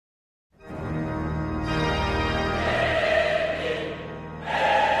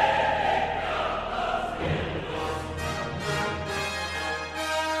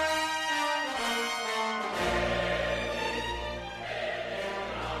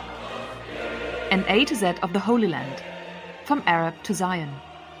An A to Z of the Holy Land, from Arab to Zion.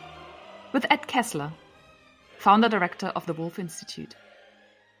 With Ed Kessler, founder-director of the Wolf Institute.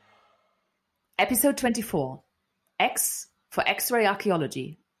 Episode 24. X for X-ray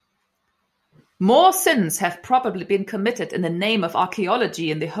Archaeology. More sins have probably been committed in the name of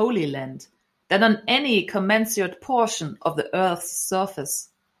archaeology in the Holy Land than on any commensurate portion of the Earth's surface.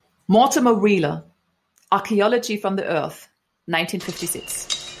 Mortimer Wheeler, Archaeology from the Earth,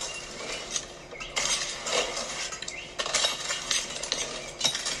 1956.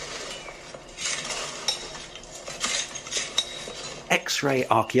 X-ray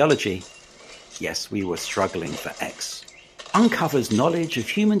archaeology, yes, we were struggling for X, uncovers knowledge of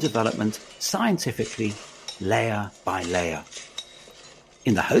human development scientifically, layer by layer.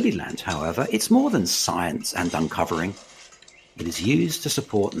 In the Holy Land, however, it's more than science and uncovering. It is used to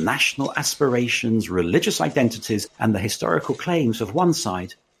support national aspirations, religious identities, and the historical claims of one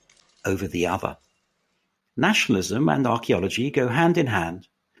side over the other. Nationalism and archaeology go hand in hand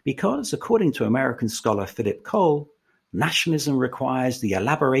because, according to American scholar Philip Cole, nationalism requires the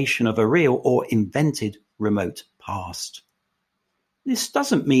elaboration of a real or invented remote past. This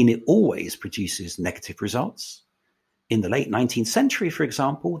doesn't mean it always produces negative results. In the late 19th century, for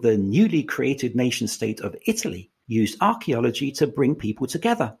example, the newly created nation-state of Italy used archaeology to bring people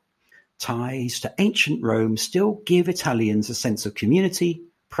together. Ties to ancient Rome still give Italians a sense of community,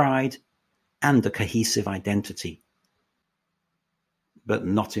 pride, and a cohesive identity. But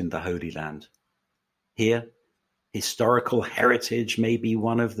not in the Holy Land. Here, historical heritage may be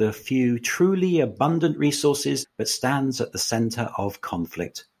one of the few truly abundant resources but stands at the center of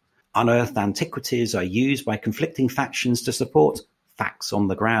conflict. Unearthed antiquities are used by conflicting factions to support facts on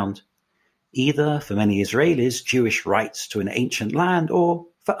the ground, either for many Israelis, Jewish rights to an ancient land, or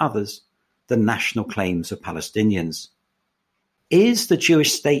for others, the national claims of Palestinians. Is the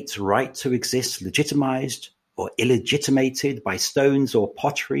Jewish state's right to exist legitimised or illegitimated by stones or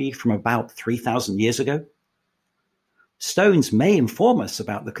pottery from about 3,000 years ago? Stones may inform us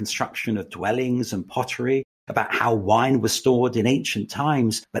about the construction of dwellings and pottery, about how wine was stored in ancient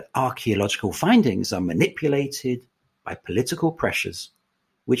times, but archaeological findings are manipulated by political pressures,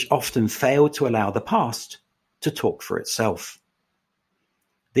 which often fail to allow the past to talk for itself.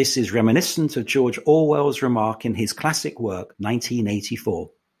 This is reminiscent of George Orwell's remark in his classic work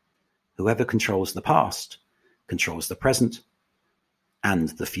 1984, "Whoever controls the past controls the present and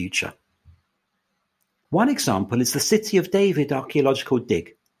the future." One example is the City of David archaeological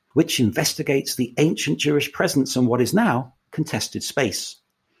dig, which investigates the ancient Jewish presence on what is now contested space.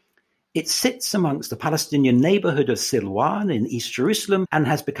 It sits amongst the Palestinian neighborhood of Silwan in East Jerusalem and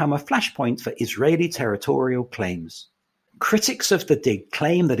has become a flashpoint for Israeli territorial claims. Critics of the dig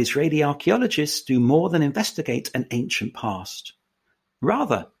claim that Israeli archaeologists do more than investigate an ancient past.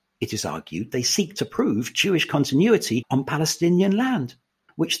 Rather, it is argued, they seek to prove Jewish continuity on Palestinian land,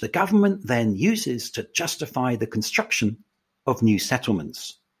 which the government then uses to justify the construction of new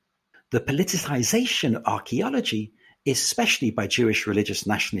settlements. The politicization of archaeology, especially by Jewish religious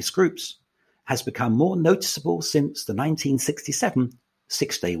nationalist groups, has become more noticeable since the 1967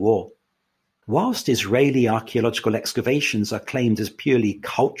 Six-Day War. Whilst Israeli archaeological excavations are claimed as purely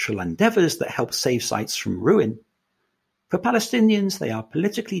cultural endeavors that help save sites from ruin, for Palestinians they are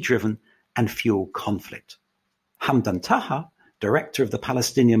politically driven and fuel conflict. Hamdan Taha, director of the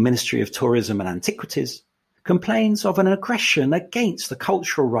Palestinian Ministry of Tourism and Antiquities, complains of an aggression against the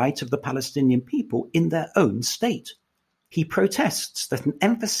cultural right of the Palestinian people in their own state. He protests that an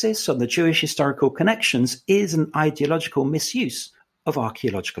emphasis on the Jewish historical connections is an ideological misuse of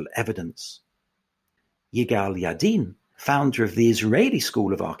archaeological evidence. Yigal Yadin, founder of the Israeli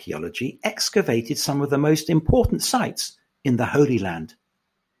School of Archaeology, excavated some of the most important sites in the Holy Land.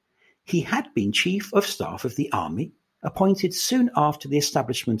 He had been chief of staff of the army, appointed soon after the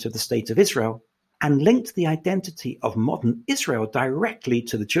establishment of the State of Israel, and linked the identity of modern Israel directly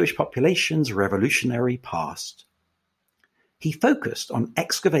to the Jewish population's revolutionary past. He focused on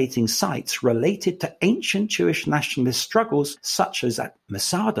excavating sites related to ancient Jewish nationalist struggles such as at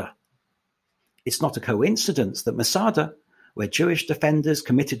Masada. It's not a coincidence that Masada, where Jewish defenders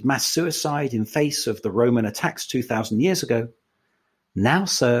committed mass suicide in face of the Roman attacks 2,000 years ago, now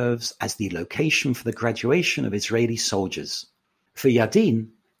serves as the location for the graduation of Israeli soldiers. For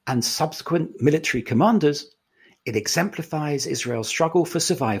Yadin and subsequent military commanders, it exemplifies Israel's struggle for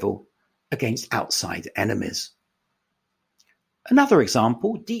survival against outside enemies. Another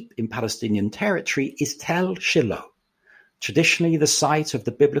example, deep in Palestinian territory, is Tel Shiloh, traditionally the site of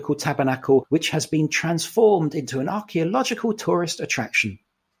the biblical tabernacle, which has been transformed into an archaeological tourist attraction.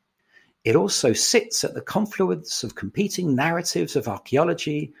 It also sits at the confluence of competing narratives of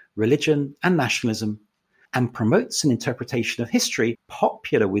archaeology, religion, and nationalism, and promotes an interpretation of history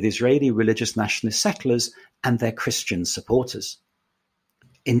popular with Israeli religious nationalist settlers and their Christian supporters.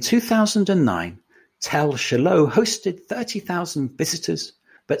 In 2009, Tel Shiloh hosted 30,000 visitors,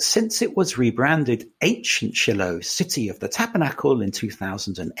 but since it was rebranded Ancient Shiloh City of the Tabernacle in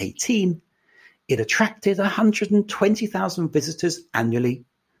 2018, it attracted 120,000 visitors annually,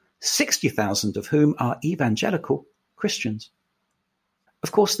 60,000 of whom are evangelical Christians.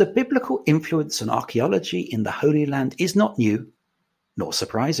 Of course, the biblical influence on archaeology in the Holy Land is not new, nor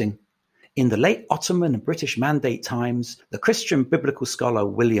surprising. In the late Ottoman and British Mandate times, the Christian biblical scholar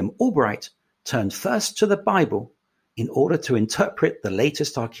William Albright turned first to the Bible in order to interpret the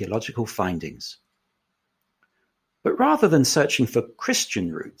latest archaeological findings. But rather than searching for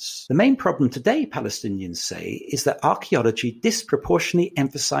Christian roots, the main problem today, Palestinians say, is that archaeology disproportionately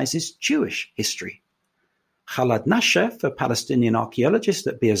emphasizes Jewish history. Khaled Nashef, a Palestinian archaeologist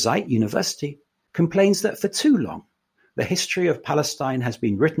at Birzeit University, complains that for too long, the history of Palestine has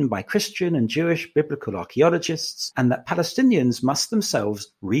been written by Christian and Jewish biblical archaeologists, and that Palestinians must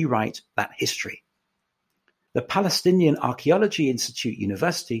themselves rewrite that history. The Palestinian Archaeology Institute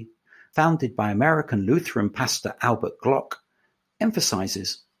University, founded by American Lutheran pastor Albert Glock,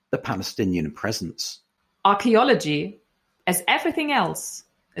 emphasizes the Palestinian presence. Archaeology, as everything else,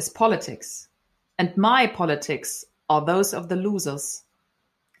 is politics. And my politics are those of the losers.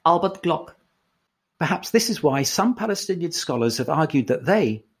 Albert Glock. Perhaps this is why some Palestinian scholars have argued that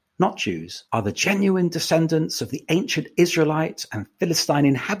they, not Jews, are the genuine descendants of the ancient Israelite and Philistine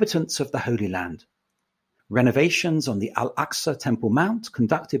inhabitants of the Holy Land. Renovations on the Al-Aqsa Temple Mount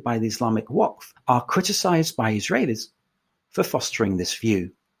conducted by the Islamic Waqf are criticized by Israelis for fostering this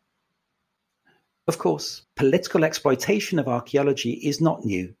view. Of course, political exploitation of archaeology is not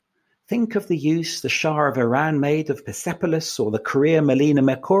new. Think of the use the Shah of Iran made of Persepolis or the career Melina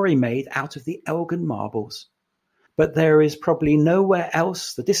Mercouri made out of the Elgin marbles. But there is probably nowhere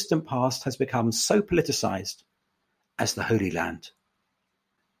else the distant past has become so politicized as the Holy Land.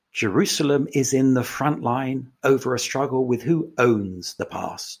 Jerusalem is in the front line over a struggle with who owns the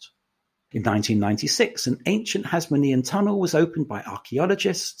past. In 1996, an ancient Hasmonean tunnel was opened by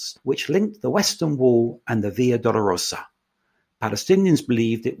archaeologists which linked the Western Wall and the Via Dolorosa. Palestinians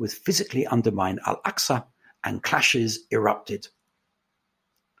believed it would physically undermine Al-Aqsa, and clashes erupted.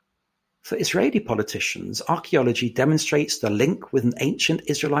 For Israeli politicians, archaeology demonstrates the link with an ancient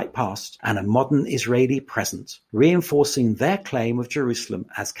Israelite past and a modern Israeli present, reinforcing their claim of Jerusalem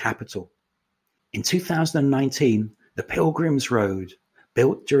as capital. In 2019, the Pilgrims Road,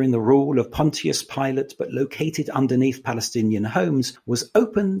 built during the rule of Pontius Pilate but located underneath Palestinian homes, was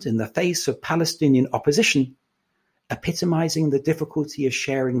opened in the face of Palestinian opposition, epitomizing the difficulty of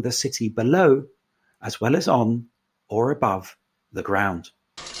sharing the city below, as well as on or above the ground.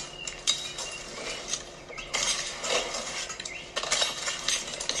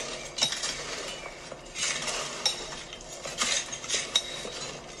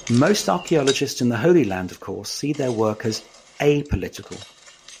 Most archaeologists in the Holy Land, of course, see their work as apolitical,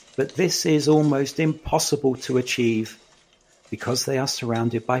 but this is almost impossible to achieve because they are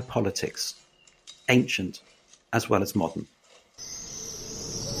surrounded by politics, ancient as well as modern.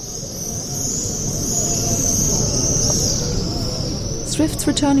 Swifts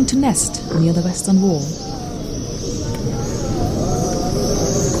returning to nest near the Western Wall.